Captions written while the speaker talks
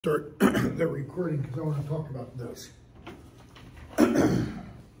Start the recording because I want to talk about this.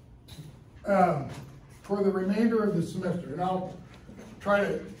 For the remainder of the semester, and I'll try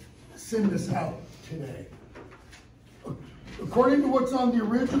to send this out today. According to what's on the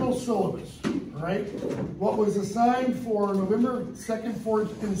original syllabus, right, what was assigned for November 2nd,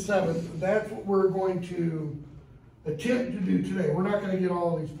 4th, and 7th, that's what we're going to attempt to do today. We're not going to get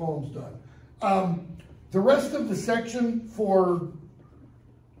all these poems done. The rest of the section for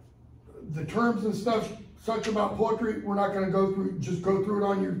the terms and stuff, such about poetry, we're not going to go through, just go through it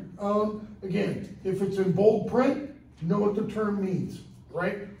on your own. Again, if it's in bold print, know what the term means,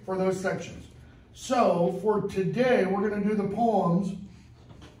 right, for those sections. So, for today, we're going to do the poems,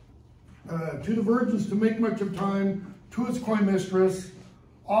 To the Virgins to Make Much of Time, To Its Coy Mistress,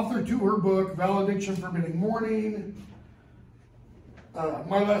 Author to Her Book, Valediction Forbidding Mourning,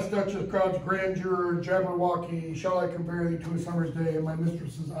 My Last Duchess, Crowd's Grandeur, Jabberwocky, Shall I Compare Thee to a Summer's Day, and My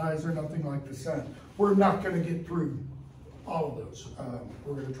Mistress's Eyes Are Nothing Like the Sun. We're not going to get through all of those.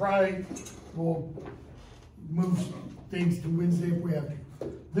 We're going to try. We'll move things to Wednesday if we have to.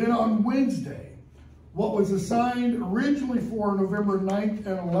 Then on Wednesday, what was assigned originally for November 9th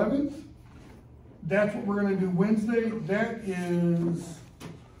and 11th, that's what we're going to do Wednesday. That is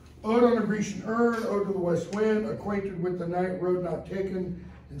Ode on a Grecian Urn, Ode to the West Wind, Acquainted with the Night, Road Not Taken,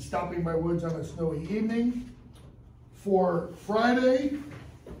 and Stopping by Woods on a Snowy Evening. For Friday,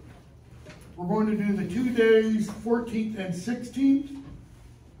 we're going to do the 2 days, 14th and 16th.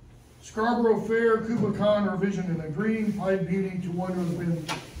 Scarborough Fair, Kubla Khan, or Vision in a Dream, Pied Beauty to One Who Has Been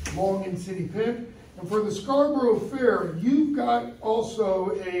Long in City Pit. And for the Scarborough Fair, you've got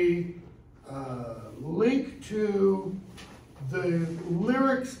also a link to the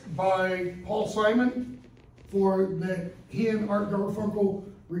lyrics by Paul Simon that he and Art Garfunkel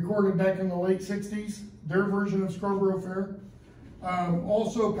recorded back in the late 60s, their version of Scarborough Fair.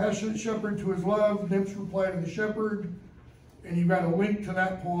 Also, Passionate Shepherd to His Love, Nymph's Reply to the Shepherd, and you've got a link to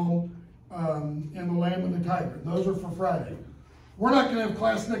that poem in The Lamb and the Tiger. Those are for Friday. We're not going to have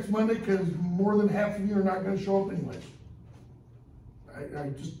class next Monday because more than half of you are not going to show up anyways. I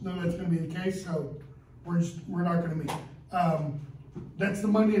just know that's going to be the case, so we're not going to meet. That's the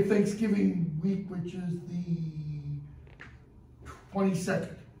Monday of Thanksgiving week, which is the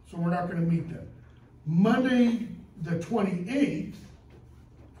 22nd. So we're not going to meet then. Monday the 28th,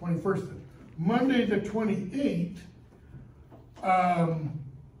 21st then. Monday the 28th,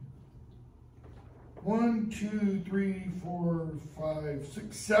 1, 2, 3, 4, 5,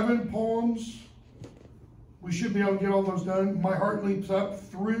 6, 7 poems. We should be able to get all those done. My Heart Leaps Up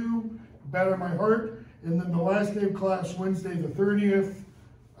through Batter My Heart. And then the last day of class, Wednesday the 30th,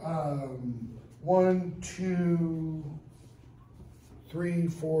 1, 2, 3,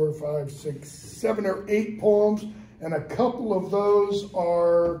 4, 5, 6, 7 or 8 poems. And a couple of those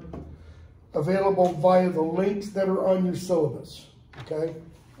are available via the links that are on your syllabus, okay?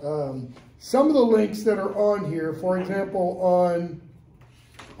 Some of the links that are on here, for example,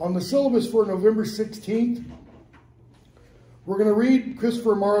 on the syllabus for November 16th, we're going to read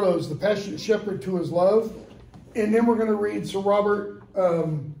Christopher Marlowe's The Passionate Shepherd to His Love, and then we're going to read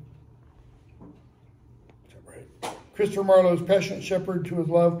Christopher Marlowe's Passionate Shepherd to His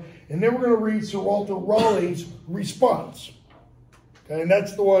Love, and then we're going to read Sir Walter Raleigh's Response. Okay, and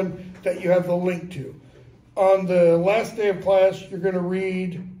that's the one that you have the link to. On the last day of class, you're going to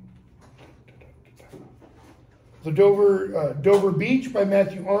read the Dover Beach by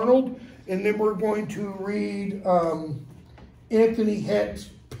Matthew Arnold, and then we're going to read Anthony Heck's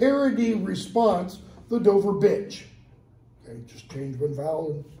parody response, The Dover Bitch. Okay, just change one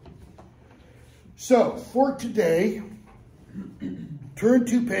vowel. So, for today, turn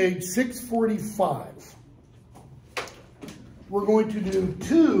to page 645. We're going to do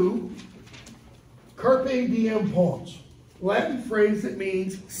 2 Carpe Diem poems. Latin phrase that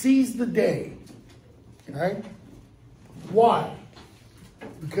means seize the day. Okay? Why?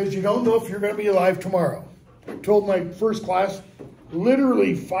 Because you don't know if you're going to be alive tomorrow. I told my first class,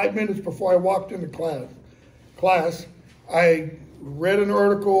 literally 5 minutes before I walked into class, I read an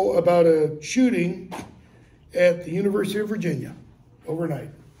article about a shooting at the University of Virginia overnight.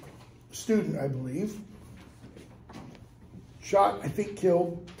 A student, I believe, shot, I think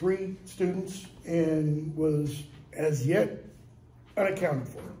killed 3 students and was as yet unaccounted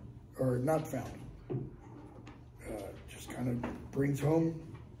for or not found. Just kind of brings home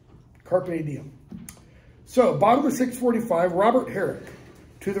Carpe Diem. So, bottom of 645, Robert Herrick,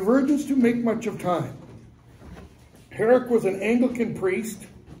 To the Virgins to Make Much of Time. Herrick was an Anglican priest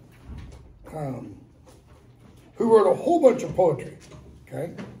who wrote a whole bunch of poetry,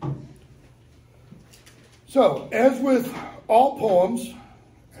 okay? So, as with all poems,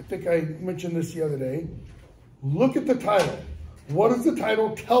 I think I mentioned this the other day. Look at the title. What does the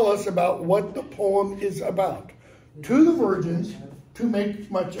title tell us about what the poem is about? To the virgins, to make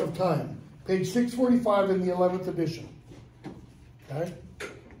much of time. Page 645 in the 11th edition. Okay?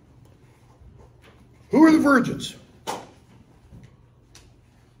 Who are the virgins? A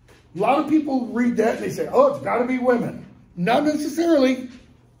lot of people read that and they say, oh, it's got to be women. Not necessarily.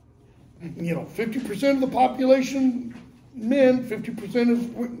 You know, 50% of the population, men, 50% is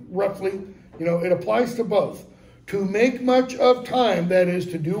roughly, you know, it applies to both. To make much of time, that is,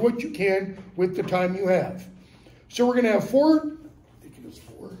 to do what you can with the time you have. So we're going to have four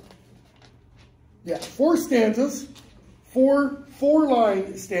stanzas,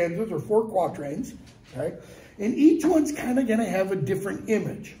 four-line stanzas, or four quatrains, okay? And each one's kind of going to have a different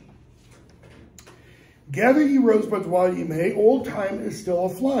image. Gather ye rosebuds while ye may, old time is still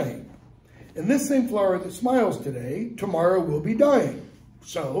a-flying. And this same flower that smiles today, tomorrow will be dying.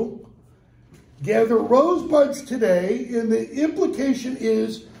 So, gather rosebuds today, and the implication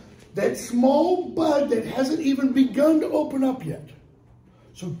is that small bud that hasn't even begun to open up yet.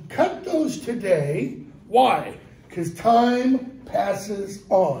 So cut those today. Why? Because time passes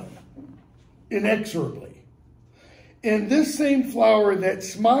on inexorably. And this same flower that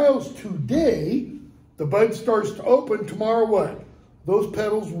smiles today, the bud starts to open, tomorrow what? Those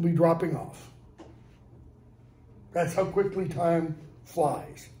petals will be dropping off. That's how quickly time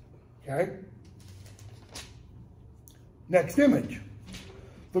flies. Okay? Next image.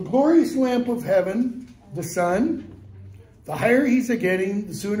 The glorious lamp of heaven, the sun, the higher he's a-getting,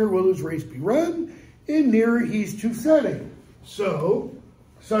 the sooner will his race be run, and nearer he's to setting. So,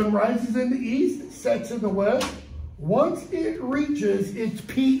 sun rises in the east, it sets in the west. Once it reaches its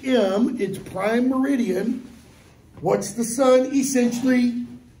PM, its prime meridian, what's the sun essentially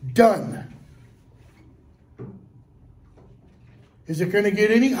done? Is it going to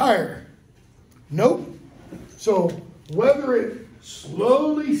get any higher? Nope. So whether it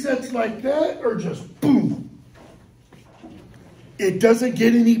slowly sets like that or just boom, it doesn't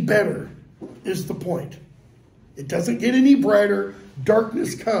get any better is the point. It doesn't get any brighter.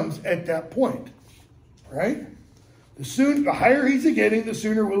 Darkness comes at that point, right? The higher he's a-getting, the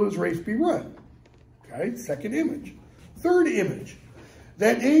sooner will his race be run. Okay, second image. Third image.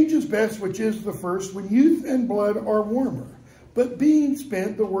 That age is best which is the first, when youth and blood are warmer. But being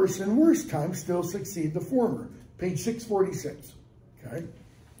spent, the worse and worse times still succeed the former. Page 646. Okay?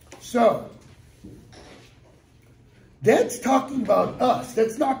 So, that's talking about us.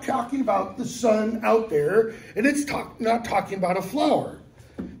 That's not talking about the sun out there. And it's not talking about a flower.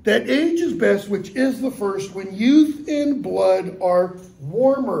 That age is best which is the first, when youth and blood are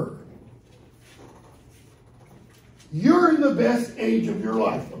warmer. You're in the best age of your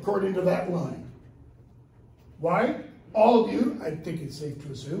life, according to that line. Why? All of you, I think it's safe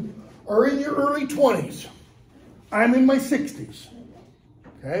to assume, are in your early 20s. I'm in my 60s.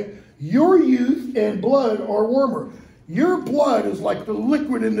 Okay? Your youth and blood are warmer. Your blood is like the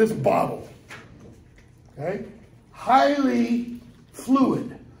liquid in this bottle. Okay? Highly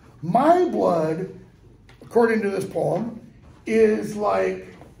fluid. My blood, according to this poem, is like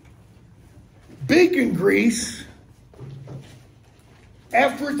bacon grease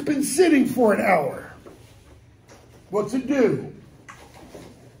after it's been sitting for an hour. What's it do?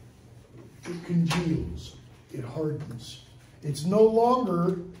 It congeals. It hardens. It's no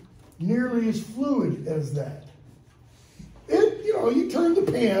longer nearly as fluid as that. You turn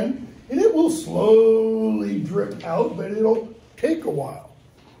the pan and it will slowly drip out, but it'll take a while.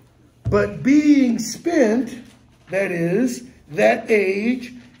 But being spent, that is, that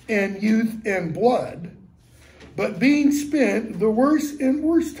age and youth and blood, but being spent, the worse and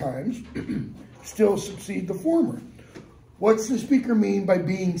worse times still succeed the former. What's the speaker mean by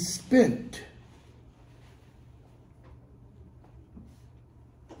being spent?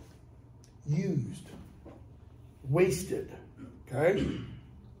 Used, wasted, okay?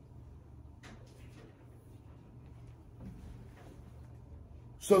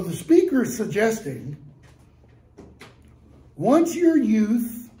 So the speaker is suggesting, once your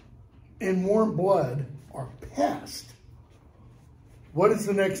youth and warm blood are past, what is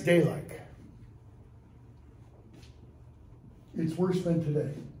the next day like? It's worse than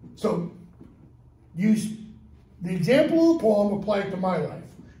today. So use the example of the poem applied to my life.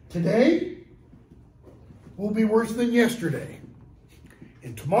 Today will be worse than yesterday.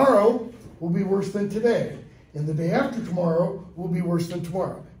 And tomorrow will be worse than today. And the day after tomorrow will be worse than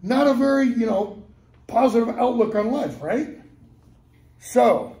tomorrow. Not a very, positive outlook on life, right?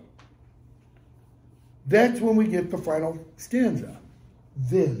 So, that's when we get the final stanza.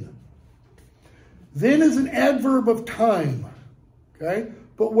 Then. Then is an adverb of time, okay?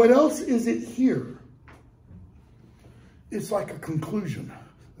 But what else is it here? It's like a conclusion.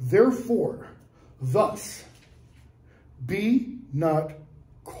 Therefore, thus, be not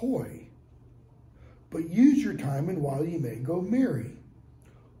coy, but use your time and while ye may go marry.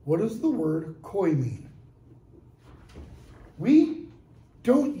 What does the word coy mean? We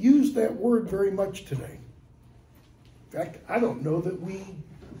don't use that word very much today. In fact, I don't know that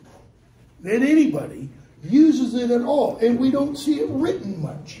anybody uses it at all, and we don't see it written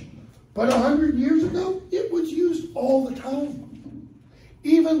much. But 100 years ago, it was used all the time.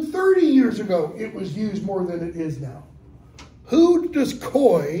 Even 30 years ago, it was used more than it is now. Who does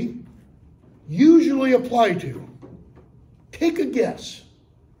coy usually apply to? Take a guess.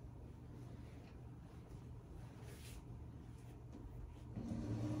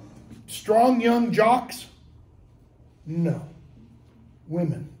 Strong young jocks? No.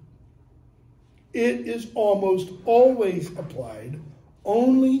 Women. It is almost always applied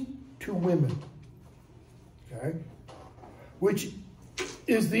only to women. Okay? Which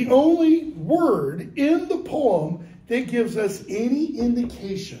is the only word in the poem that gives us any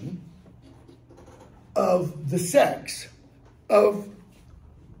indication of the sex of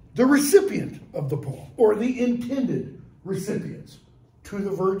the recipient of the poem, or the intended recipients. To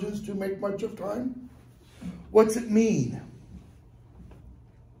the virgins to make much of time? What's it mean?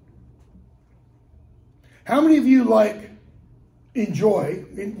 How many of you enjoy,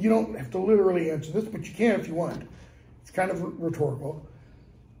 and you don't have to literally answer this, but you can if you want. It's kind of rhetorical.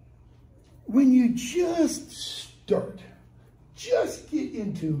 When you just get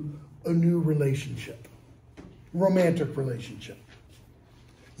into a new relationship, romantic relationship.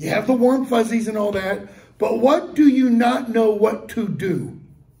 You have the warm fuzzies and all that, but what do you not know what to do?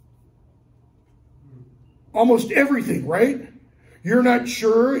 Almost everything, right? You're not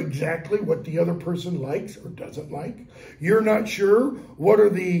sure exactly what the other person likes or doesn't like. You're not sure what are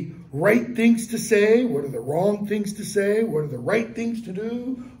the right things to say, what are the wrong things to say, what are the right things to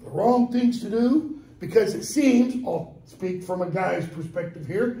do, the wrong things to do. Because it seems, I'll speak from a guy's perspective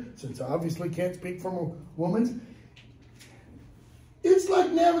here, since I obviously can't speak from a woman's. It's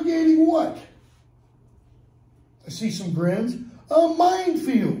like navigating what? I see some grins. A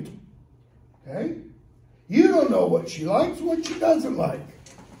minefield. Okay? You don't know what she likes, what she doesn't like,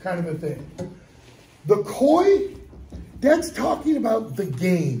 kind of a thing. The coy, that's talking about the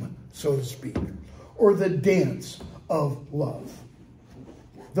game, so to speak, or the dance of love.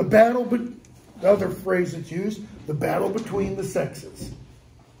 The battle, the other phrase that's used, the battle between the sexes.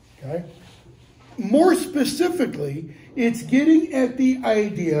 Okay? More specifically, it's getting at the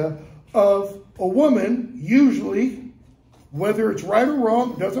idea of a woman, usually, whether it's right or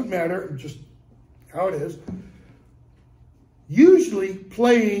wrong, doesn't matter, just how it is, usually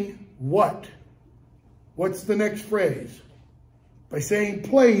playing what? What's the next phrase? By saying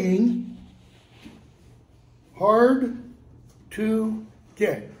playing, hard to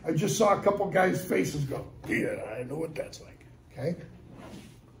get. I just saw a couple guys' faces go, yeah, I know what that's like, okay?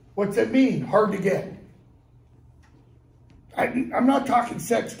 What's that mean, hard to get? I'm not talking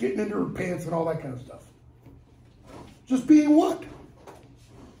sex, getting into her pants and all that kind of stuff. Just being what?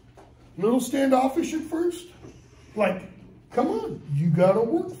 A little standoffish at first? Like, come on, you got to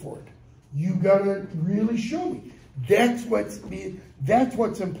work for it. You got to really show me. That's what's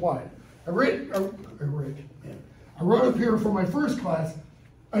implied. I wrote up here for my first class,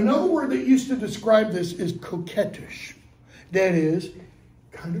 another word that used to describe this is coquettish. That is,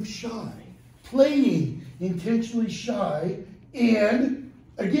 kind of shy. Playing intentionally shy, and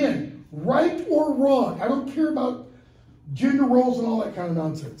again, right or wrong. I don't care about gender roles and all that kind of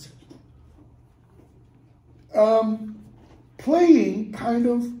nonsense. Playing kind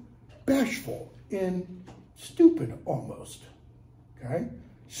of bashful and stupid almost. Okay?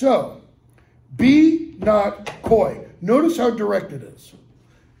 So, be not coy. Notice how direct it is.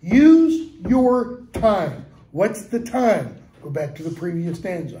 Use your time. What's the time? Go back to the previous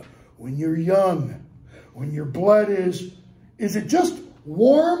stanza. When you're young, when your blood is it just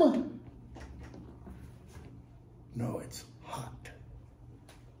warm? No, it's hot.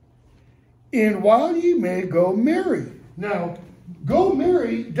 And while ye may go marry. Now, go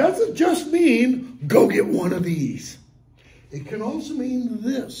marry doesn't just mean go get one of these. It can also mean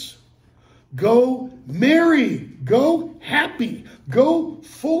this. Go merry, go happy, go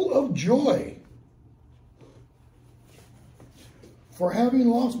full of joy. For having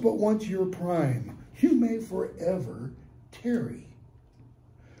lost but once your prime, you may forever tarry.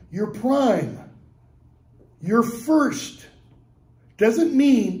 Your prime, your first, doesn't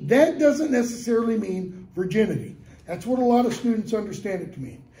necessarily mean virginity. That's what a lot of students understand it to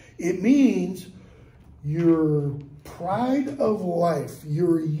mean. It means your pride of life,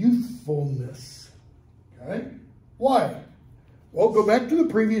 your youthfulness. Okay? Why? Well, go back to the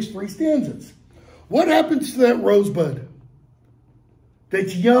previous 3 stanzas. What happens to that rosebud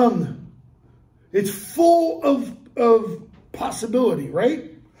that's young? It's full of possibility,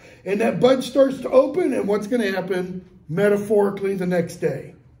 right? And that bud starts to open, and what's going to happen metaphorically the next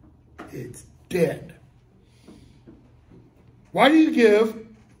day? It's dead. Why do you give,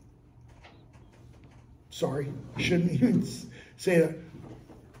 sorry, shouldn't even say that,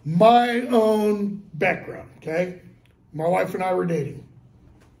 my own background, okay? My wife and I were dating.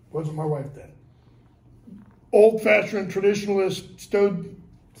 Wasn't my wife then. Old-fashioned, traditionalist,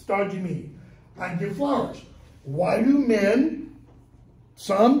 stodgy me. I give flowers. Why do men,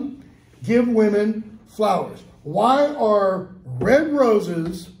 some, give women flowers? Why are red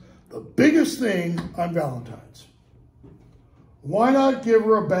roses the biggest thing on Valentine's? Why not give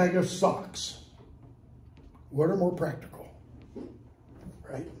her a bag of socks? What are more practical?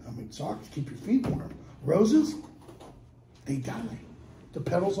 Right? I mean, socks keep your feet warm. Roses, they die. The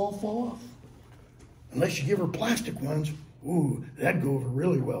petals all fall off. Unless you give her plastic ones, ooh, that'd go over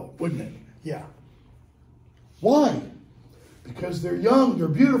really well, wouldn't it? Yeah. Why? Because they're young, they're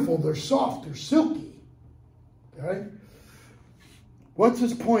beautiful, they're soft, they're silky. Okay? What's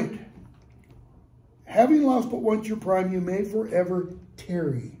his point? Having lost but once your prime, you may forever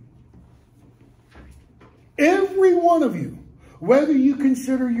tarry. Every one of you, whether you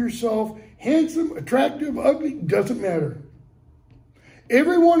consider yourself handsome, attractive, ugly, doesn't matter.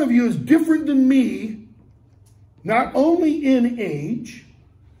 Every one of you is different than me, not only in age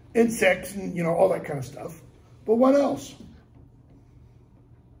and sex and, you know, all that kind of stuff, but what else?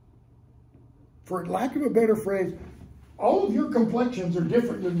 For lack of a better phrase, all of your complexions are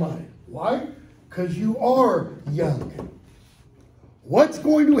different than mine. Why? Because you are young. What's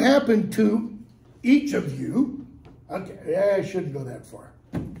going to happen to each of you? Okay, I shouldn't go that far.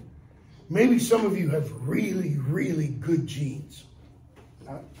 Maybe some of you have really, really good genes.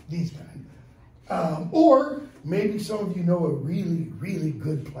 Not these kind. Or maybe some of you know a really, really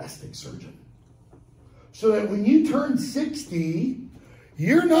good plastic surgeon. So that when you turn 60,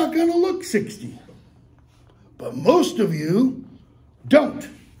 you're not going to look 60. But most of you don't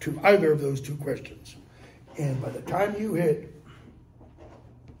to either of those 2 questions. And by the time you hit,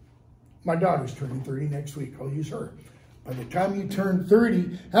 my daughter's turning 30 next week. I'll use her. By the time you turn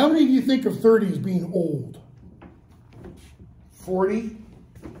 30, how many of you think of 30 as being old? 40?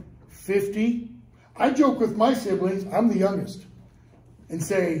 50? I joke with my siblings, I'm the youngest, and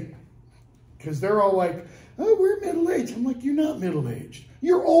say, because they're all like, oh, we're middle-aged. I'm like, you're not middle-aged.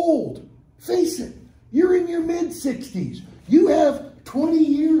 You're old. Face it. You're in your mid-60s. You have 20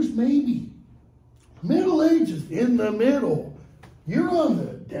 years maybe. Middle age is in the middle. You're on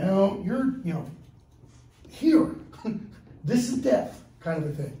the down, you're, you know, here. This is death kind of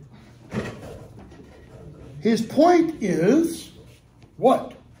a thing. His point is,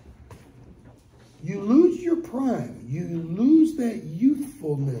 what? You lose your prime. You lose that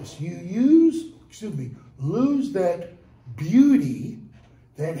youthfulness. You lose that beauty,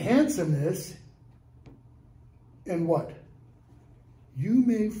 that handsomeness, and what? You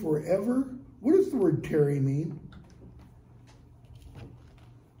may forever, what does the word tarry mean?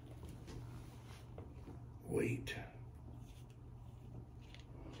 Wait.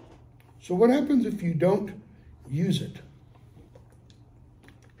 So what happens if you don't use it?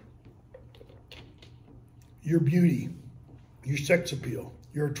 Your beauty, your sex appeal,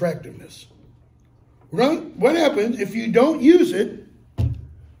 your attractiveness. What happens if you don't use it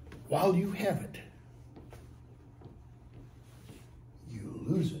while you have it? You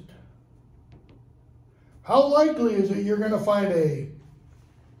lose it. How likely is it you're going to find a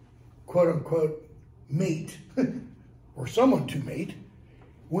quote-unquote mate or someone to mate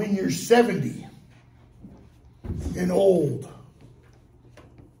when you're 70 and old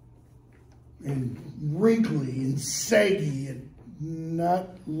and wrinkly and saggy and not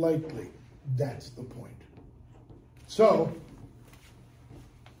likely? That's the point. So,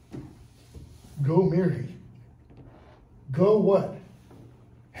 go marry. Go what?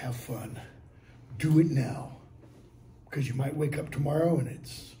 Have fun. Do it now. Because you might wake up tomorrow and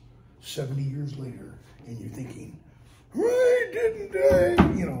it's 70 years later and you're thinking, why didn't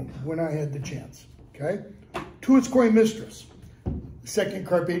I? You know, when I had the chance. Okay? To its coy mistress. Second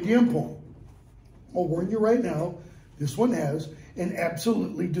Carpe Diem poem. I'll warn you right now, this one has an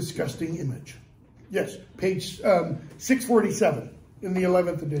absolutely disgusting image. Yes, page 647 in the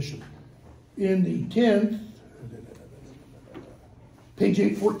 11th edition. In the 10th, page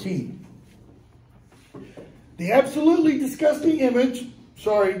 814. The absolutely disgusting image,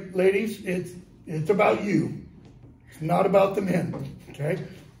 sorry ladies, it's about you. not about the men, okay?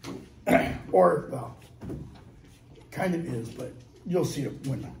 Or, well, kind of is, but you'll see it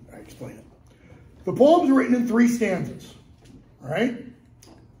when I explain it. The poem's written in 3 stanzas, all right?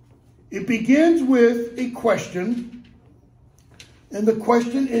 It begins with a question, and the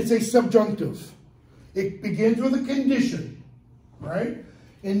question is a subjunctive. It begins with a condition, right?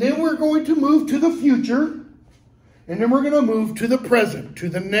 And then we're going to move to the future, and then we're going to move to the present, to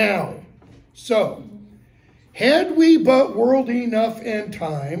the now. So, had we but world enough and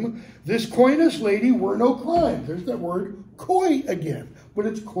time, this coyness lady were no crime. There's that word coy again, but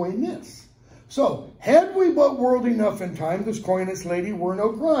it's coyness. So, had we but world enough and time, this coyness lady were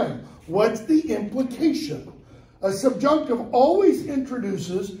no crime. What's the implication? A subjunctive always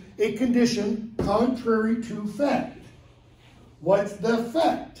introduces a condition contrary to fact. What's the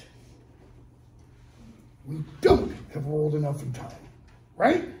fact? We don't have world enough in time,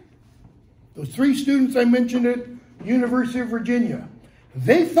 right? Those 3 students I mentioned at University of Virginia,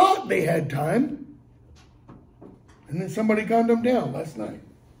 they thought they had time, and then somebody gunned them down last night.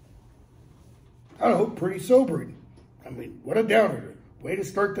 I don't know, pretty sobering. I mean, what a downer. Way to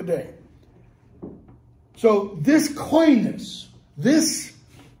start the day. So this coyness, this,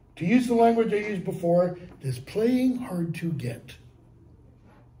 to use the language I used before, is playing hard to get.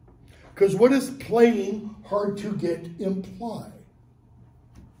 Because what does playing hard to get imply?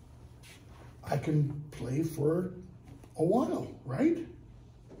 I can play for a while, right?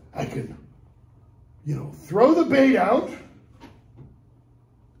 I can, throw the bait out,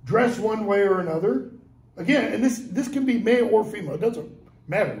 dress one way or another. Again, and this can be male or female. It doesn't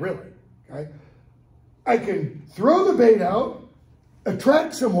matter, really. Okay? I can throw the bait out,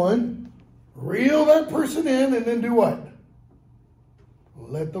 attract someone, reel that person in, and then do what?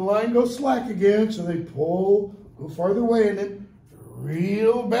 Let the line go slack again, so they go farther away, and then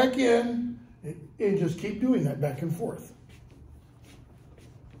reel back in, and just keep doing that back and forth.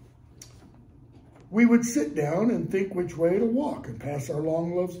 We would sit down and think which way to walk and pass our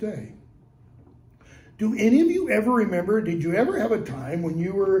long love's day. Do any of you ever remember, did you ever have a time when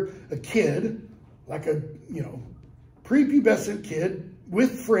you were a kid, like a, prepubescent kid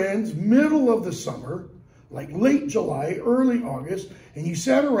with friends, middle of the summer, like late July, early August, and you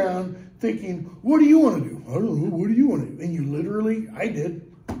sat around thinking, what do you want to do? I don't know, what do you want to do? And you literally, I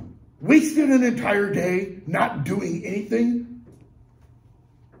did, wasted an entire day not doing anything.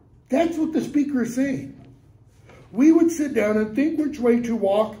 That's what the speaker is saying. We would sit down and think which way to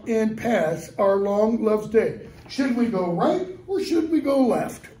walk and pass our long love's day. Should we go right or should we go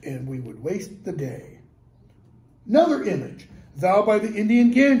left? And we would waste the day. Another image. Thou by the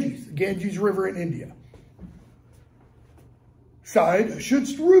Indian Ganges, the Ganges River in India. Side,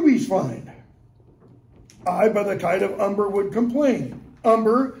 shouldst rubies find. I by the tide of Umber would complain.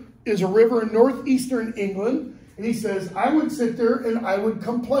 Umber is a river in northeastern England. And he says, I would sit there and I would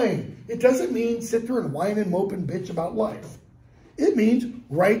complain. It doesn't mean sit there and whine and mope and bitch about life. It means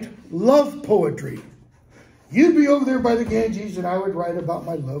write love poetry. You'd be over there by the Ganges and I would write about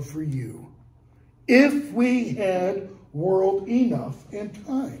my love for you. If we had world enough and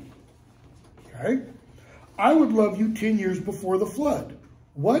time. Okay? I would love you 10 years before the flood.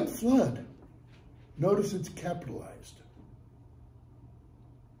 What flood? Notice it's capitalized.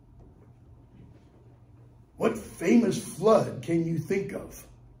 What famous flood can you think of?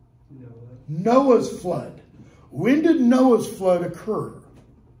 Noah's flood. When did Noah's flood occur?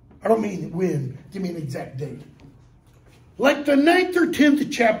 I don't mean when. Give me an exact date. Like the 9th or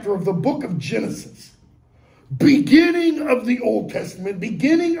 10th chapter of the book of Genesis. Beginning of the Old Testament,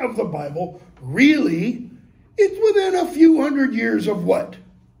 beginning of the Bible. Really, it's within a few hundred years of what?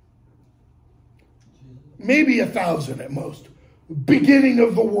 Maybe 1,000 at most. Beginning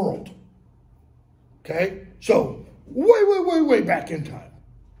of the world. Okay? So, way back in time.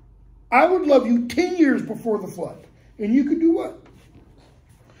 I would love you 10 years before the flood. And you could do what?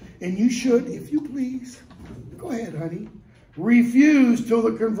 And you should, if you please, go ahead, honey, refuse till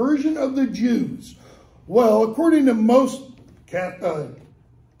the conversion of the Jews. Well, according to most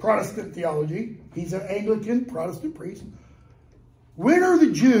Protestant theology, he's an Anglican Protestant priest. When are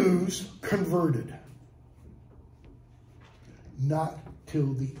the Jews converted? Not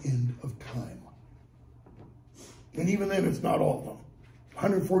till the end of time. And even then, it's not all of them.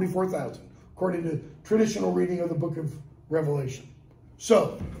 144,000, according to traditional reading of the book of Revelation.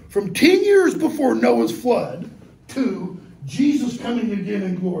 So, from 10 years before Noah's flood to Jesus coming again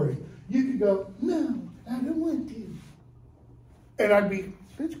in glory, you could go, no, I don't want to. And I'd be,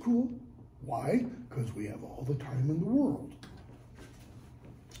 that's cool. Why? Because we have all the time in the world.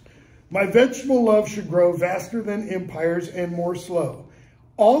 My vegetable love should grow vaster than empires and more slow.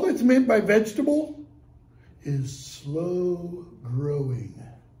 All that's meant by vegetable is slow growing.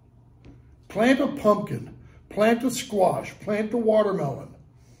 Plant a pumpkin, plant a squash, plant a watermelon.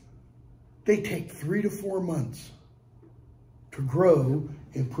 They take 3 to 4 months to grow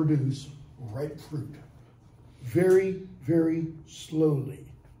and produce ripe fruit. Very, very slowly.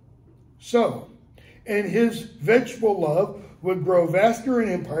 So, and his vegetable love would grow vaster in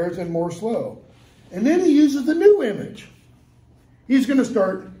empires and more slow. And then he uses the new image. He's going to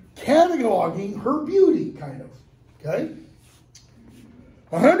start cataloging her beauty, kind of. Okay?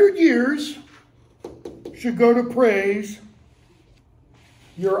 100 years should go to praise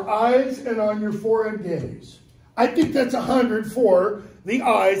your eyes and on your forehead gaze. I think that's 100 for the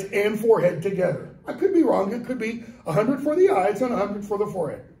eyes and forehead together. I could be wrong. It could be 100 for the eyes and 100 for the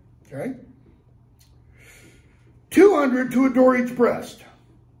forehead. Okay? 200 to adore each breast.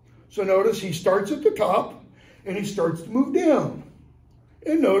 So notice he starts at the top and he starts to move down.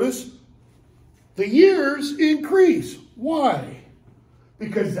 And notice the years increase. Why?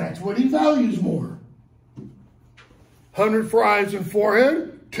 Because that's what he values more. 100 for eyes and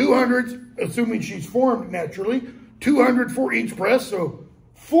forehead, 200, assuming she's formed naturally, 200 for each breast, so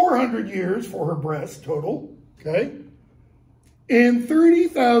 400 years for her breast total, okay? And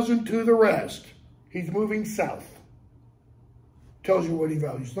 30,000 to the rest. He's moving south. Tells you what he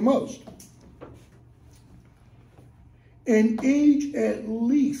values the most. An age at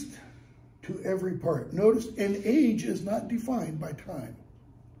least to every part. Notice an age is not defined by time.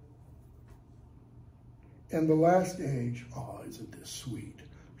 And the last age, oh, isn't this sweet,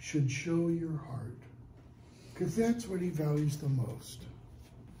 should show your heart. Because that's what he values the most.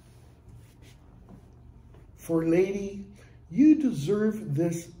 For lady, you deserve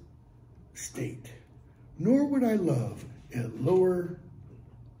this state, nor would I love at lower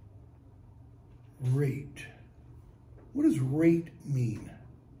rate. What does rate mean?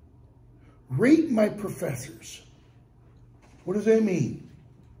 Rate my professors. What does that mean?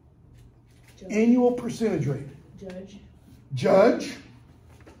 Judge. Annual percentage rate. Judge. Judge.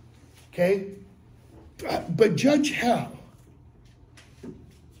 Okay. But judge how?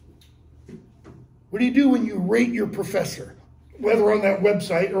 What do you do when you rate your professor? Whether on that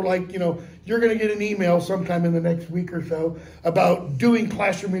website or like, you're going to get an email sometime in the next week or so about doing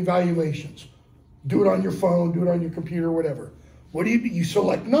classroom evaluations. Do it on your phone, do it on your computer, whatever. What do? You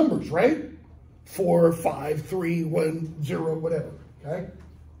select numbers, right? 4, 5, 3, 1, 0, whatever, okay?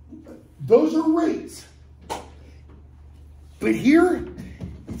 Those are rates. But here,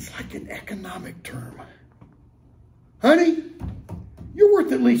 it's like an economic term. Honey, you're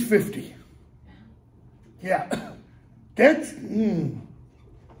worth at least 50. Yeah. That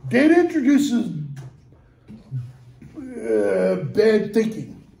introduces bad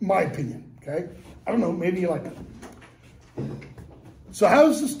thinking, in my opinion, okay? I don't know, maybe you like it. So how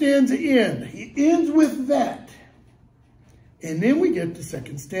does the stanza end? He ends with that. And then we get the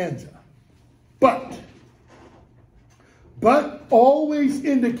second stanza. But always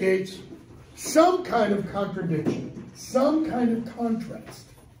indicates some kind of contradiction, some kind of contrast.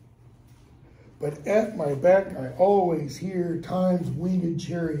 But at my back I always hear time's winged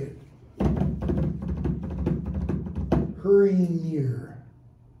chariot hurrying near.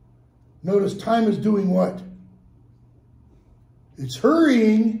 Notice time is doing what? It's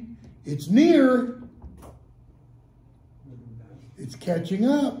hurrying, it's near, it's catching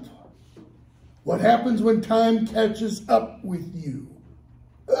up. What happens when time catches up with you?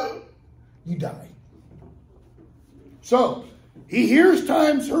 You die. So, he hears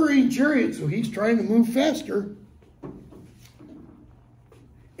time's hurrying chariot, so he's trying to move faster.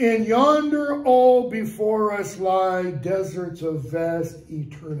 And yonder all before us lie deserts of vast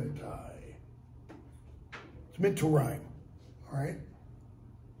eternity. It's meant to rhyme, all right?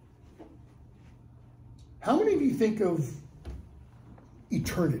 How many of you think of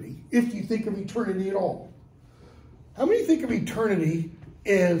eternity, if you think of eternity at all? How many think of eternity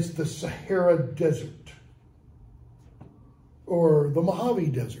as the Sahara Desert? Or the Mojave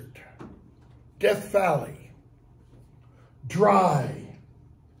Desert, Death Valley, dry,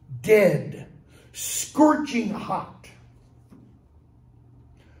 dead, scorching hot.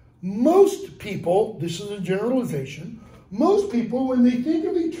 Most people, this is a generalization, most people, when they think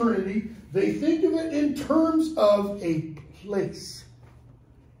of eternity, they think of it in terms of a place,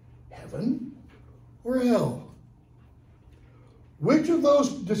 heaven or hell. Which of those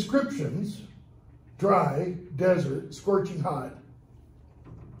descriptions, dry, desert, scorching hot,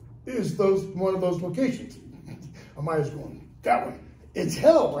 is one of those locations? Amaya's going, that one. It's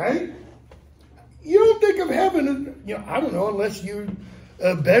hell, right? You don't think of heaven, I don't know, unless you're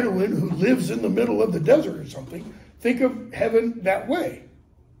a Bedouin who lives in the middle of the desert or something. Think of heaven that way.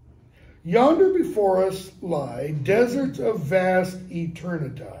 Yonder before us lie deserts of vast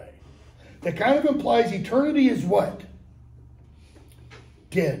eternity. That kind of implies eternity is what?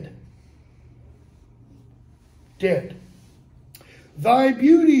 Dead. Dead. Thy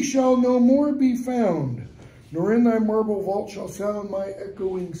beauty shall no more be found, nor in thy marble vault shall sound my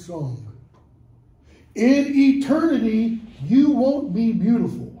echoing song. In eternity, you won't be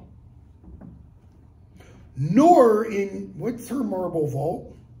beautiful. Nor in, what's her marble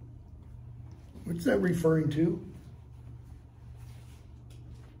vault? What's that referring to?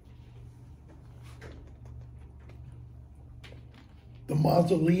 The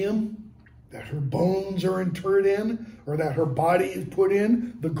mausoleum that her bones are interred in, or that her body is put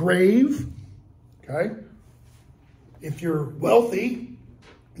in, the grave, okay? If you're wealthy,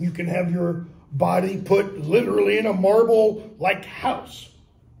 you can have your body put literally in a marble-like house,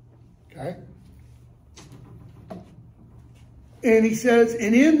 okay? And he says,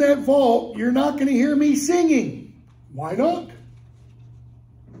 and in that vault, you're not going to hear me singing. Why not?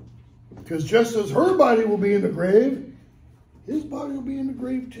 Because just as her body will be in the grave, his body will be in the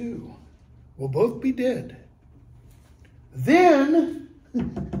grave too. We'll both be dead. Then,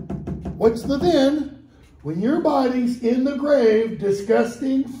 what's the then? When your body's in the grave,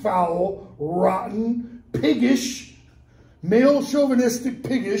 disgusting, foul, rotten, piggish, male chauvinistic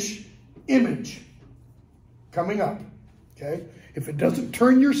piggish image coming up. Okay? If it doesn't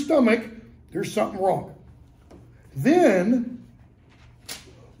turn your stomach, there's something wrong. Then,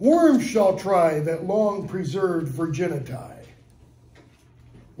 worms shall try that long preserved virginity.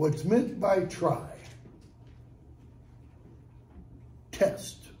 What's meant by try?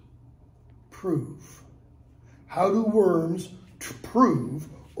 Test. Prove. How do worms prove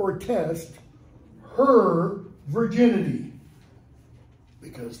or test her virginity?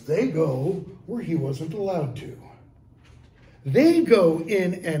 Because they go where he wasn't allowed to. They go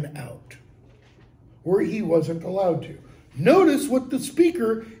in and out where he wasn't allowed to. Notice what the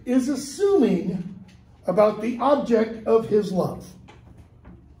speaker is assuming about the object of his love.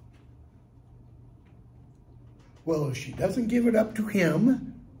 Well, if she doesn't give it up to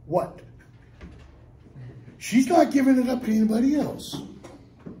him, what? She's not giving it up to anybody else.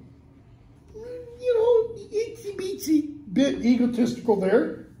 You know, itsy-bitsy bit egotistical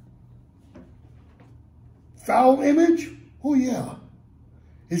there. Foul image? Oh, yeah.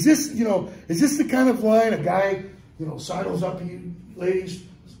 Is this the kind of line a guy, sidles up, ladies,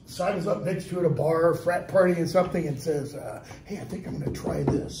 sidles up next to at a bar, frat party and something and says, hey, I think I'm going to try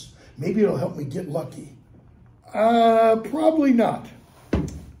this. Maybe it'll help me get lucky. Probably not.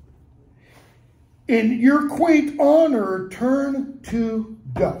 In your quaint honor, turn to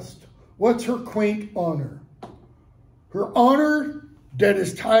dust. What's her quaint honor? Her honor that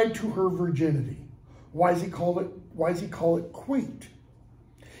is tied to her virginity. Why does he call it quaint?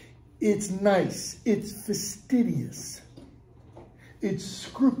 It's nice. It's fastidious. It's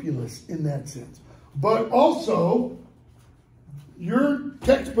scrupulous in that sense. But also, your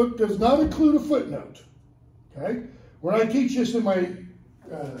textbook does not include a footnote. Okay? When I teach this in my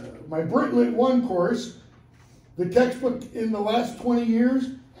Britlit 1 course, the textbook in the last 20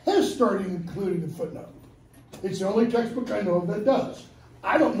 years has started including a footnote. It's the only textbook I know of that does.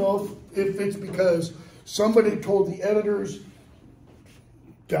 I don't know if it's because somebody told the editors,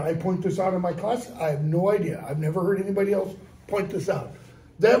 did I point this out in my class? I have no idea. I've never heard anybody else point this out.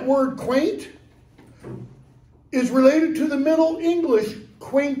 That word quaint is related to the Middle English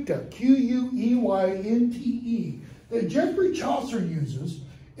quainta, Q-U-E-Y-N-T-E, that Geoffrey Chaucer uses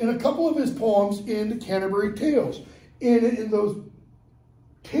in a couple of his poems in the Canterbury Tales. In those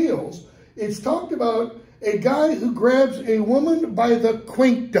tales, it's talked about a guy who grabs a woman by the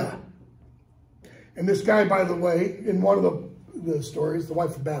quainta. And this guy, by the way, in one of the stories, The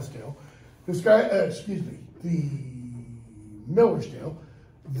Wife of Bassdale, this guy, the Miller's Tale,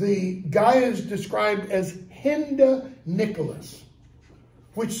 the guy is described as Henda Nicholas,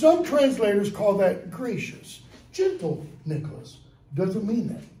 which some translators call that gracious, gentle Nicholas. Doesn't mean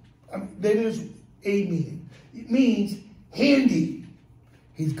that. I mean, that is a meaning. It means handy.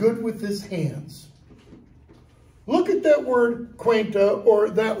 He's good with his hands. Look at that word quainta or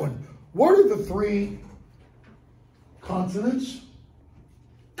that one. What are the three consonants?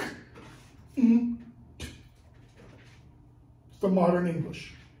 It's the modern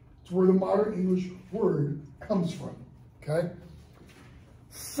English. It's where the modern English word comes from. Okay?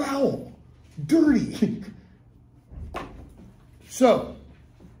 Foul. Dirty. So,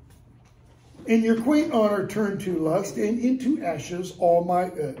 in your quaint honor, turn to lust, and into ashes all my,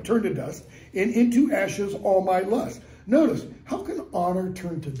 turn to dust, and into ashes all my lust. Notice, how can honor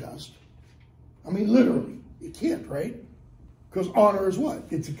turn to dust? I mean, literally, it can't, right? Because honor is what?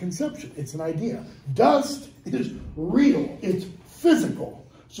 It's a conception. It's an idea. Dust is real. It's physical.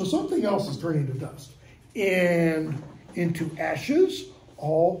 So something else is turning to dust. And into ashes,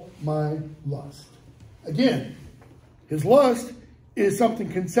 all my lust. Again, his lust is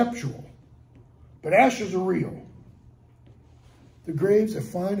something conceptual. But ashes are real. The grave's a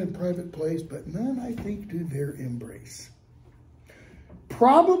fine and private place, but none, I think, do their embrace.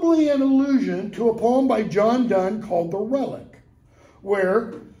 Probably an allusion to a poem by John Donne called The Relic,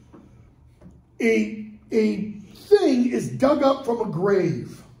 where a thing is dug up from a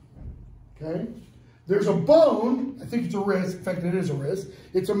grave. Okay? There's a bone, I think it's a wrist, in fact it is a wrist.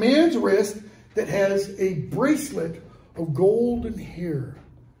 It's a man's wrist that has a bracelet of golden hair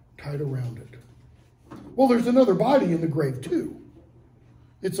tied around it. Well, there's another body in the grave too.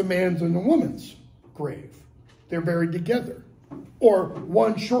 It's a man's and a woman's grave. They're buried together, or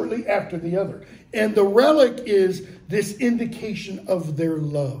one shortly after the other. And the relic is this indication of their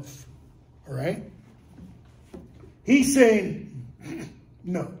love. All right? He's saying,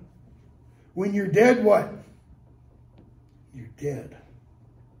 no. When you're dead, what? You're dead.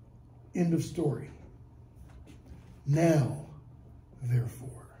 End of story. Now,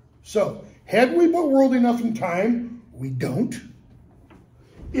 therefore. So, had we but world enough in time, we don't.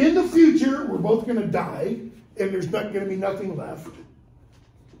 In the future, we're both going to die, and there's not going to be nothing left.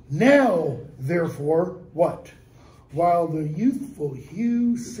 Now, therefore, what? While the youthful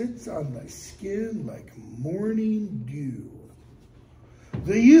hue sits on thy skin like morning dew.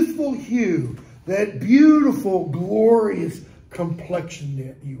 The youthful hue, that beautiful, glorious complexion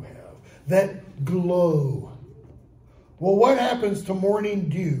that you have, that glow. Well, what happens to morning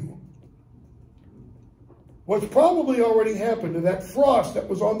dew? What's probably already happened to that frost that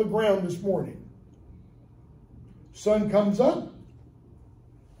was on the ground this morning? Sun comes up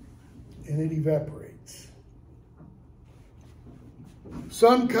and it evaporates.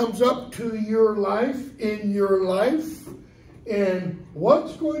 Sun comes up to your life, in your life, and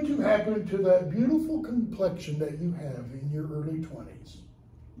what's going to happen to that beautiful complexion that you have in your early 20s?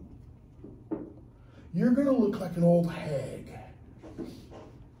 You're going to look like an old hag.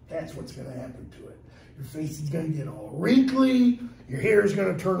 That's what's going to happen to it. Your face is going to get all wrinkly. Your hair is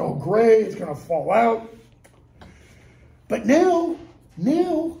going to turn all gray. It's going to fall out. But now,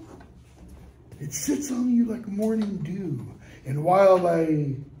 it sits on you like morning dew. And while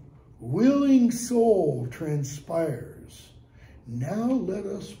a willing soul transpires, now let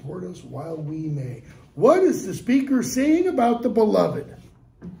us sport us while we may. What is the speaker saying about the beloved?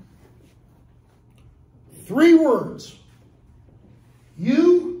 3 words.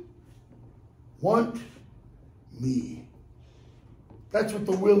 You want me. That's what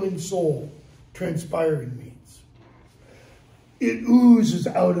the willing soul transpiring means. It oozes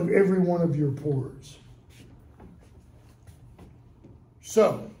out of every one of your pores.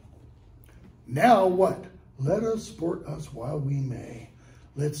 So, now what? Let us sport us while we may.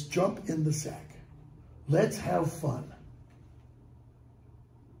 Let's jump in the sack. Let's have fun.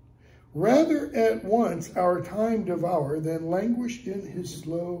 Rather at once our time devour than languish in his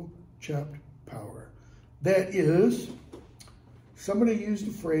slow chapped power. That is, somebody used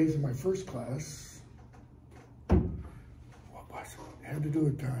a phrase in my first class. What was it? Had to do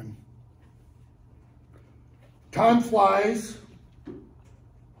with time. Time flies.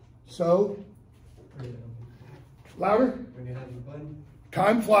 So, louder? When you're having fun.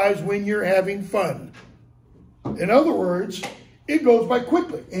 Time flies when you're having fun. In other words, it goes by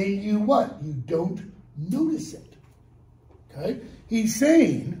quickly. And you what? You don't notice it. Okay? He's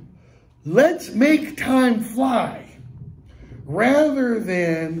saying, let's make time fly rather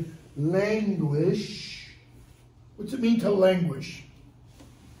than languish. What's it mean to languish?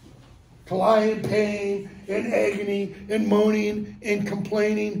 To lie in pain and agony and moaning and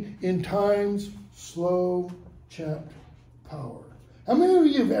complaining in time's slow chapped power. How many of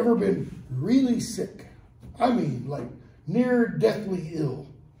you have ever been really sick? I mean, like near deathly ill.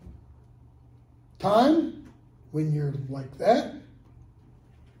 Time, when you're like that,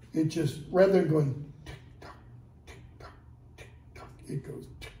 it just, rather than going tick-tock, tick-tock, tick-tock, it goes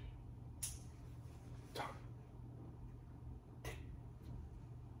tick-tock,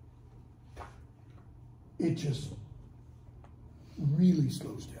 tick-tock. It just really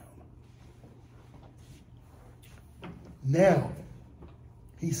slows down. Now,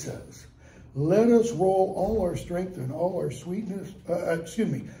 he says, let us roll all our strength and all our sweetness,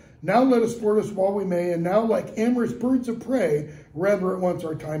 now let us sport us while we may, and now like amorous birds of prey, rather at once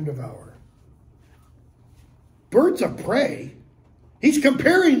our time devour. Birds of prey? He's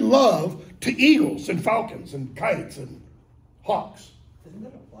comparing love to eagles and falcons and kites and hawks. Isn't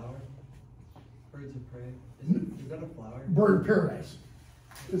that a flower? Birds of prey? Isn't that a flower? Bird of paradise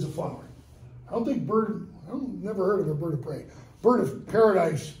is a flower. I've never heard of a bird of prey. Bird of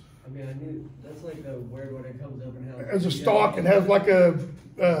paradise. I mean, I knew that's like a weird when it comes up and has. As a stalk and has like a.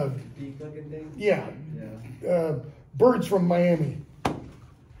 Beak looking thing? Yeah. Yeah. Birds from Miami.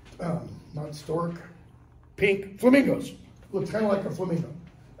 Not stork. Pink. Flamingos. Looks kind of like a flamingo.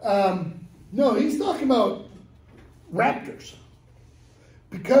 No, he's talking about raptors.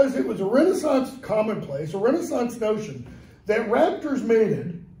 Because it was a Renaissance commonplace, a Renaissance notion, that raptors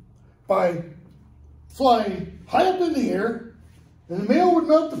mated by flying high up in the air, and the male would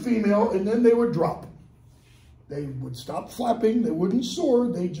mount the female, and then they would drop. They would stop flapping, they wouldn't soar,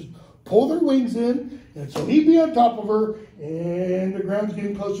 they'd just pull their wings in, and so he'd be on top of her, and the ground's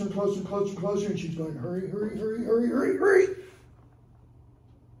getting closer and closer and closer and closer, and she's going, hurry, hurry, hurry, hurry, hurry, hurry.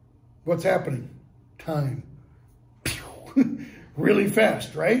 What's happening? Time. Really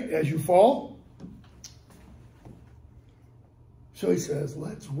fast, right? As you fall. So he says,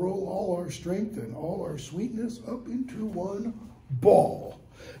 let's roll all our strength and all our sweetness up into one ball.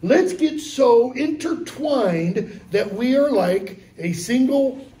 Let's get so intertwined that we are like a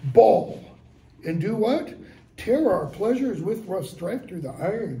single ball. And do what? Tear our pleasures with rough strife through the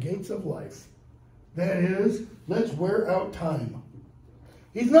iron gates of life. That is, let's wear out time.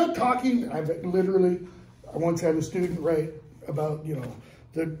 He's not talking, I once had a student write about,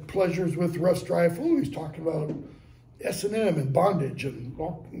 the pleasures with rough strife. Oh, he's talking about S&M and bondage. And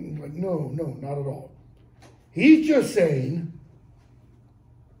like, no, not at all. He's just saying,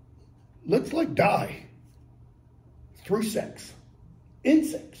 let's like die through sex, in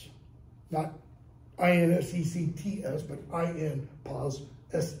sex, not I-N-S-E-C-T-S, but I-N, pause,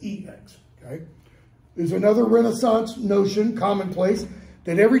 S-E-X, okay? There's another Renaissance notion, commonplace,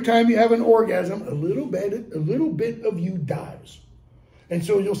 that every time you have an orgasm, a little bit of you dies. And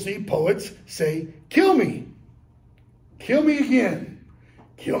so you'll see poets say, kill me again,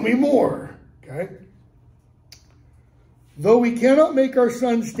 kill me more, okay? Though we cannot make our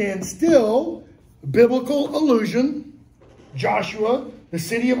sun stand still, biblical allusion, Joshua, the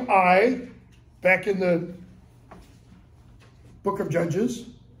city of Ai, back in the book of Judges,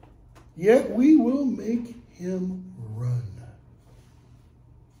 yet we will make him run.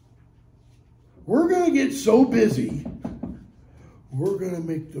 We're going to get so busy, we're going to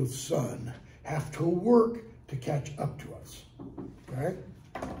make the sun have to work to catch up to us. Okay?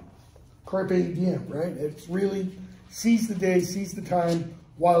 Carpe diem, right? It's really seize the day, seize the time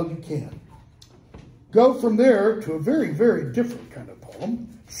while you can. Go from there to a very, very different kind of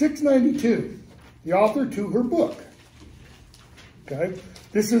poem. 692, the author to her book. Okay?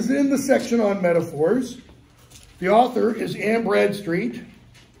 This is in the section on metaphors. The author is Anne Bradstreet.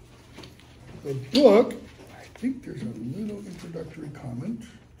 The book, I think there's a little introductory comment.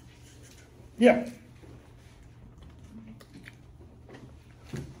 Yeah.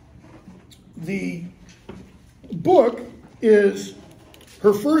 The book is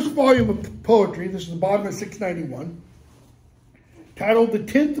her first volume of poetry. This is the bottom of 691. Titled The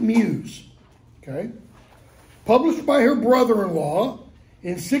 10th Muse. Okay. Published by her brother-in-law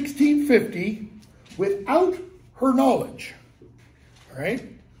in 1650 without her knowledge. All right.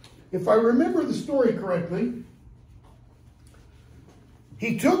 If I remember the story correctly,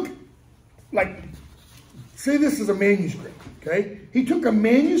 he took, say this is a manuscript, okay? He took a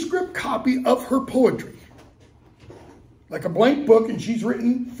manuscript copy of her poetry, like a blank book, and she's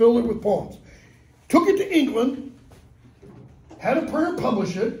filled it with poems. Took it to England, had a printer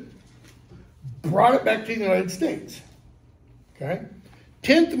publish it, brought it back to the United States, okay?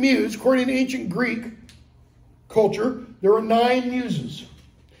 10th muse, according to ancient Greek culture, there were 9 muses.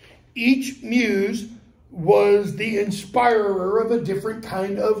 Each muse was the inspirer of a different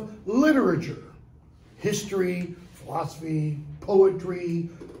kind of literature. History, philosophy, poetry,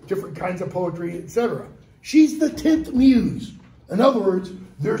 different kinds of poetry, etc. She's the 10th muse. In other words,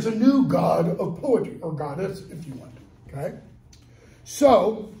 there's a new god of poetry, or goddess, if you want. Okay?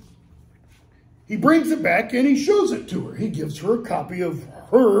 So, he brings it back and he shows it to her. He gives her a copy of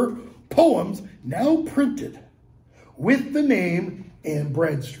her poems, now printed, with the name Anne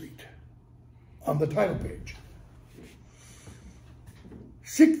Bradstreet on the title page.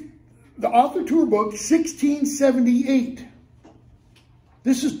 The author to her book, 1678.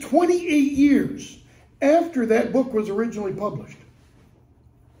 This is 28 years after that book was originally published.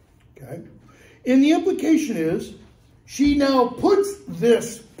 Okay? And the implication is, she now puts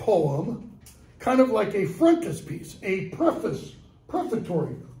this poem kind of like a frontispiece, a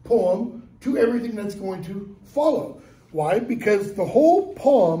prefatory poem to everything that's going to follow. Why? Because the whole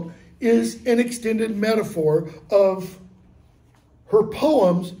poem is an extended metaphor of her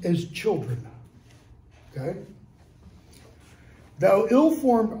poems as children. Okay? Thou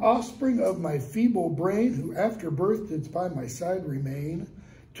ill-formed offspring of my feeble brain, who after birth didst by my side remain,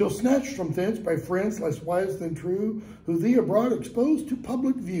 till snatched from thence by friends less wise than true, who thee abroad exposed to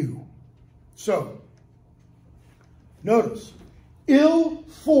public view. So, notice,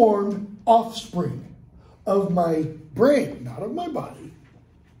 ill-formed offspring of my brain, not of my body.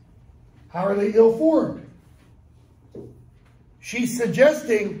 How are they ill-formed? She's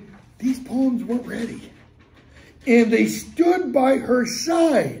suggesting these poems weren't ready. And they stood by her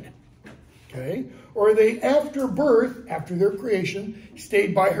side, okay? Or they, after birth, after their creation,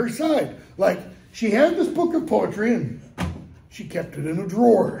 stayed by her side. Like, she had this book of poetry and she kept it in a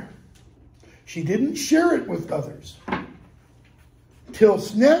drawer. She didn't share it with others. Till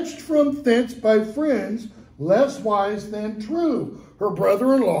snatched from thence by friends, less wise than true. Her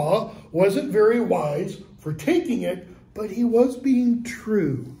brother-in-law wasn't very wise for taking it, but he was being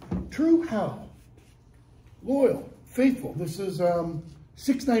true. True how? Loyal, faithful. This is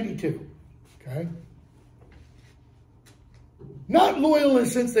 692, okay? Not loyal in the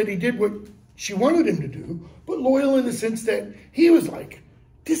sense that he did what she wanted him to do, but loyal in the sense that he was like,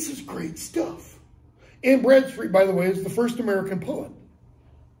 this is great stuff. Anne Bradstreet, by the way, is the first American poet.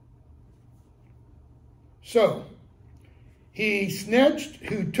 So, he snatched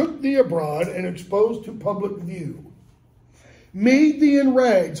who took thee abroad and exposed to public view. Made thee in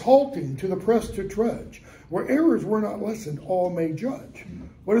rags, halting to the press to trudge. Where errors were not lessened, all may judge.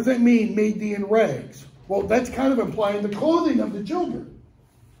 What does that mean, made thee in rags? Well, that's kind of implying the clothing of the children.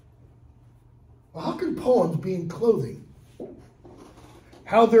 Well, how can poems be in clothing?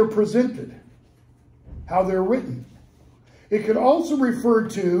 How they're presented, how they're written. It could also refer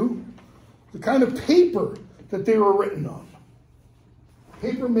to the kind of paper that they were written on.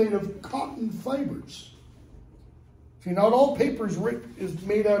 Paper made of cotton fibers. See, not all paper is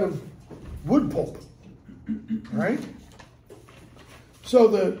made out of wood pulp. Right? So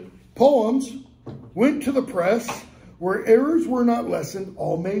the poems went to the press, where errors were not lessened,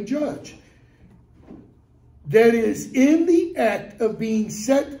 all may judge. That is, in the act of being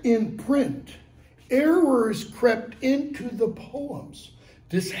set in print, errors crept into the poems.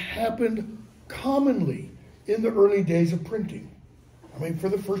 This happened commonly in the early days of printing. I mean, for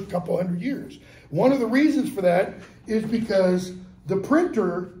the first couple hundred years. One of the reasons for that is because the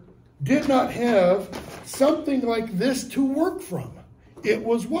printer did not have something like this to work from. It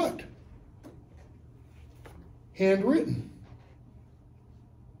was what? Handwritten.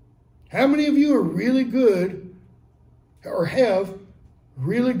 How many of you are really good or have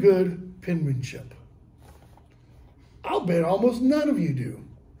really good penmanship? I'll bet almost none of you do.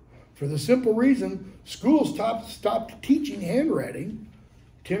 For the simple reason, schools stopped teaching handwriting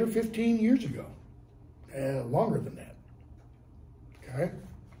 10 or 15 years ago. Longer than that. Okay?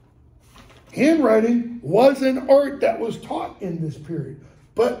 Handwriting was an art that was taught in this period.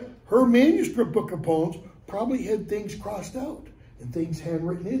 But her manuscript book of poems probably had things crossed out and things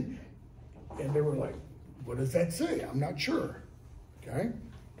handwritten in. And they were like, what does that say? I'm not sure. Okay?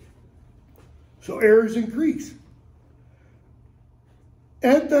 So errors increase.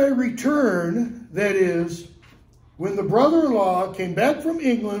 At thy return, that is, when the brother-in-law came back from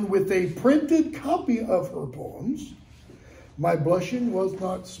England with a printed copy of her poems, my blushing was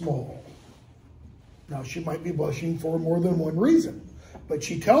not small. Now, she might be blushing for more than one reason, but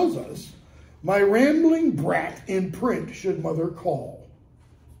she tells us, my rambling brat in print should mother call.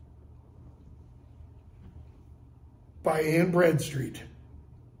 By Anne Bradstreet.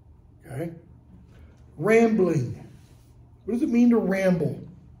 Okay? Rambling. What does it mean to ramble?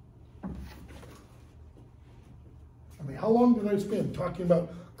 I mean, how long did I spend talking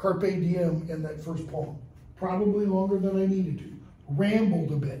about Carpe Diem in that first poem? Probably longer than I needed to.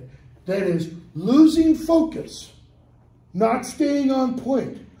 Rambled a bit. That is, losing focus, not staying on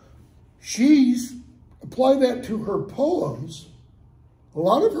point. She's applied that to her poems. A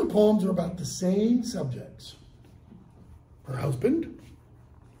lot of her poems are about the same subjects. Her husband,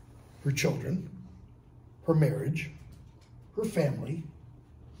 her children, her marriage, her family,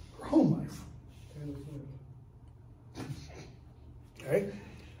 her home life. Okay?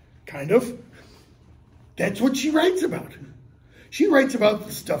 Kind of. That's what she writes about. She writes about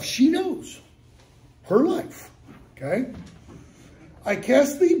the stuff she knows. Her life. Okay? I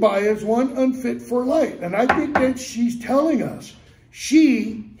cast thee by as one unfit for light. And I think that she's telling us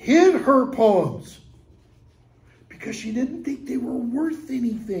she hid her poems because she didn't think they were worth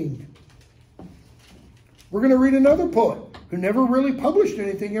anything. We're going to read another poet who never really published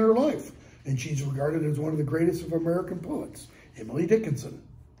anything in her life. And she's regarded as one of the greatest of American poets, Emily Dickinson.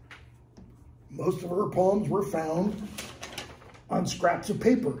 Most of her poems were found on scraps of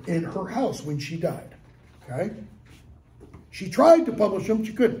paper in her house when she died. Okay? She tried to publish them,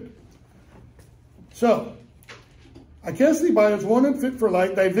 she couldn't. So, I cast thee by as one unfit for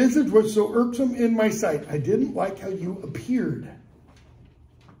light. Thy visage was so irksome in my sight. I didn't like how you appeared.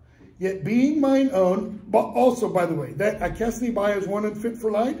 Yet being mine own, but also, by the way, that I cast thee by as one unfit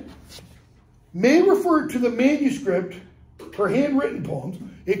for light may refer to the manuscript, her handwritten poems.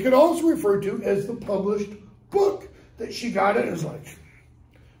 It could also refer to as the published book that she got it and was like,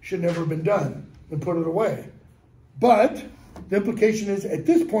 should never have been done, and put it away. But the implication is, at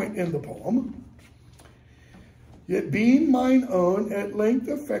this point in the poem, yet being mine own, at length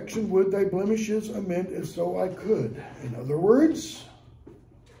affection would thy blemishes amend as so I could. In other words,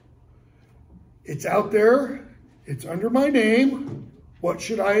 it's out there, it's under my name. What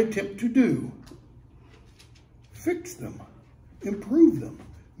should I attempt to do? Fix them, improve them,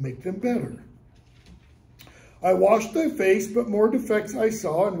 make them better. I washed thy face, but more defects I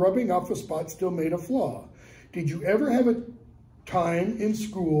saw, and rubbing off a spot still made a flaw. Did you ever have a time in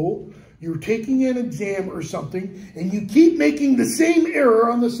school, you're taking an exam or something, and you keep making the same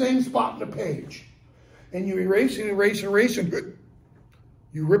error on the same spot in the page? And you erase and erase and erase, and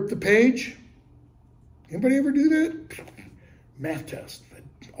you rip the page? Anybody ever do that? Math test,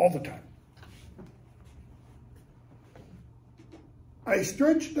 all the time. I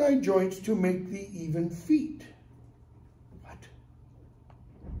stretched thy joints to make thee even feet. What?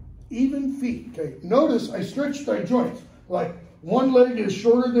 Even feet. Okay, notice I stretched thy joints. Like one leg is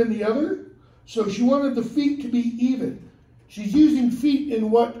shorter than the other. So she wanted the feet to be even. She's using feet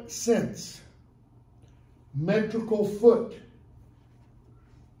in what sense? Metrical foot.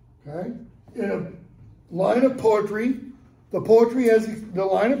 Okay? In a line of poetry, the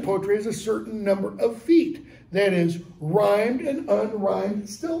line of poetry has a certain number of feet. That is, rhymed and unrhymed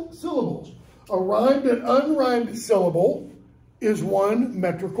syllables. A rhymed and unrhymed syllable is one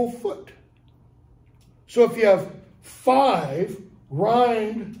metrical foot. So if you have 5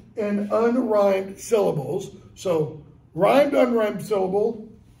 rhymed and unrhymed syllables, so rhymed, unrhymed syllable,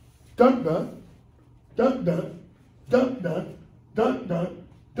 dun dun, dun dun, dun dun, dun dun,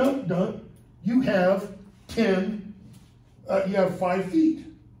 dun dun, you have 5 feet,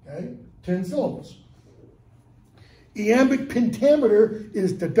 okay? 10 syllables. Iambic pentameter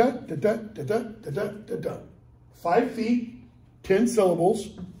is da-da, da-da, da-da, da-da, da-da. 5 feet, 10 syllables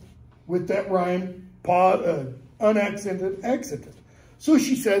with that rhyme, unaccented, accented. So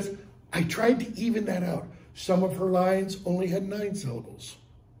she says, I tried to even that out. Some of her lines only had 9 syllables.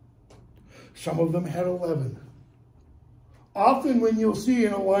 Some of them had 11. Often when you'll see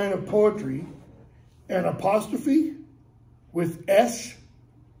in a line of poetry an apostrophe with S,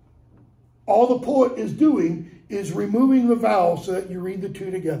 all the poet is doing is removing the vowel so that you read the two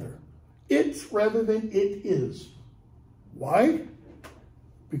together. It's rather than it is. Why?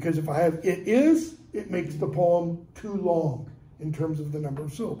 Because if I have it is, it makes the poem too long in terms of the number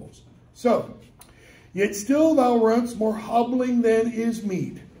of syllables. So, yet still thou runs more hobbling than is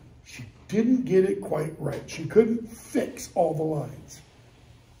meet. She didn't get it quite right. She couldn't fix all the lines.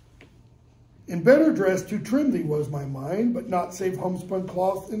 In better dress to trim thee was my mind, but not save homespun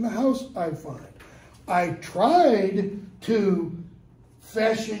cloth in the house I find. I tried to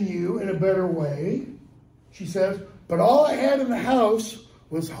fashion you in a better way, she says, but all I had in the house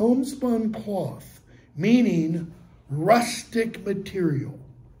was homespun cloth, meaning rustic material.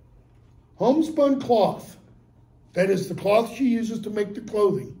 Homespun cloth, that is the cloth she uses to make the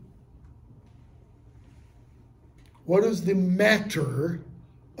clothing. What is the matter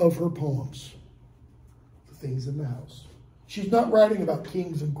of her poems? The things in the house. She's not writing about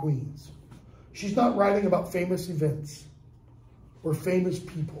kings and queens. She's not writing about famous events or famous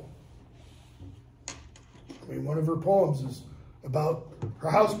people. I mean, one of her poems is about her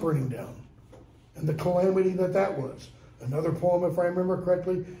house burning down and the calamity that was. Another poem, if I remember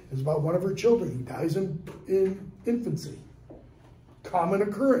correctly, is about one of her children who dies in infancy. Common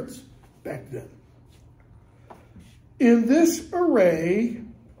occurrence back then. In this array,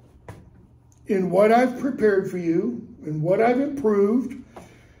 in what I've prepared for you, in what I've improved,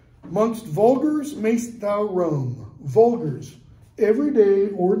 amongst vulgars mayst thou roam. Vulgars, everyday,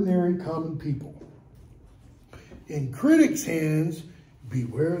 ordinary, common people. In critics' hands,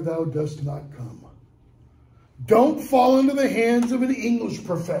 beware thou dost not come. Don't fall into the hands of an English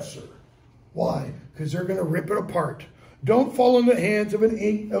professor. Why? Because they're going to rip it apart. Don't fall into the hands of a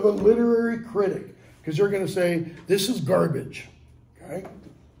literary critic, because they're going to say, this is garbage. Okay?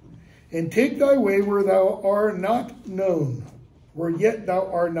 And take thy way where thou art not known, where yet thou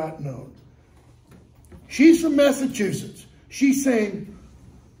art not known. She's from Massachusetts. She's saying,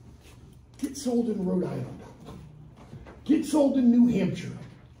 get sold in Rhode Island. Get sold in New Hampshire.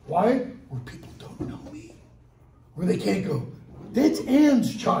 Why? Where people don't know me. where they can't go, that's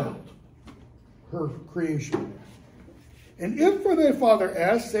Anne's child, her creation. And if for thy father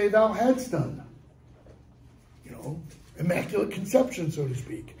ask, say thou hadst done. You know, immaculate conception, so to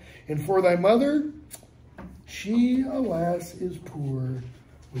speak. And for thy mother, she, alas, is poor,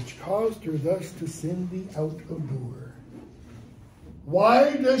 which caused her thus to send thee out of door.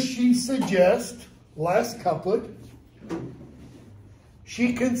 Why does she suggest, last couplet,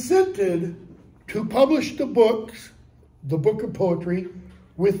 she consented to publish the book of poetry,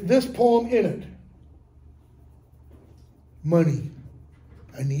 with this poem in it? Money.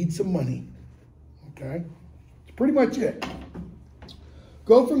 I need some money. Okay? That's pretty much it.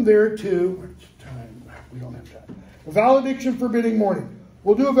 Go from there to, time, we don't have time. A valediction forbidding mourning.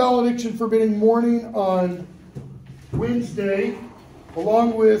 We'll do a valediction forbidding mourning on Wednesday,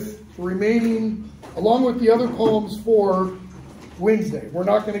 along with the other poems for Wednesday. We're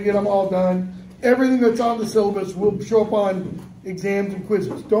not going to get them all done. Everything that's on the syllabus will show up on exams and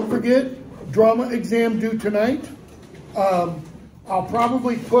quizzes. Don't forget, drama exam due tonight. I'll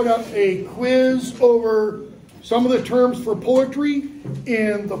probably put up a quiz over some of the terms for poetry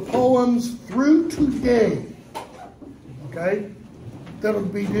and the poems through today. Okay? That'll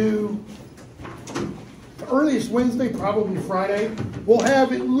be due the earliest Wednesday, probably Friday. We'll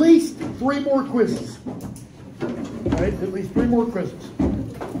have at least 3 more quizzes. Right? At least 3 more quizzes.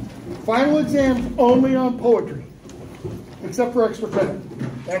 Final exams only on poetry, except for extra credit.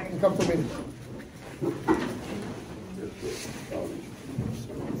 That can come from anything.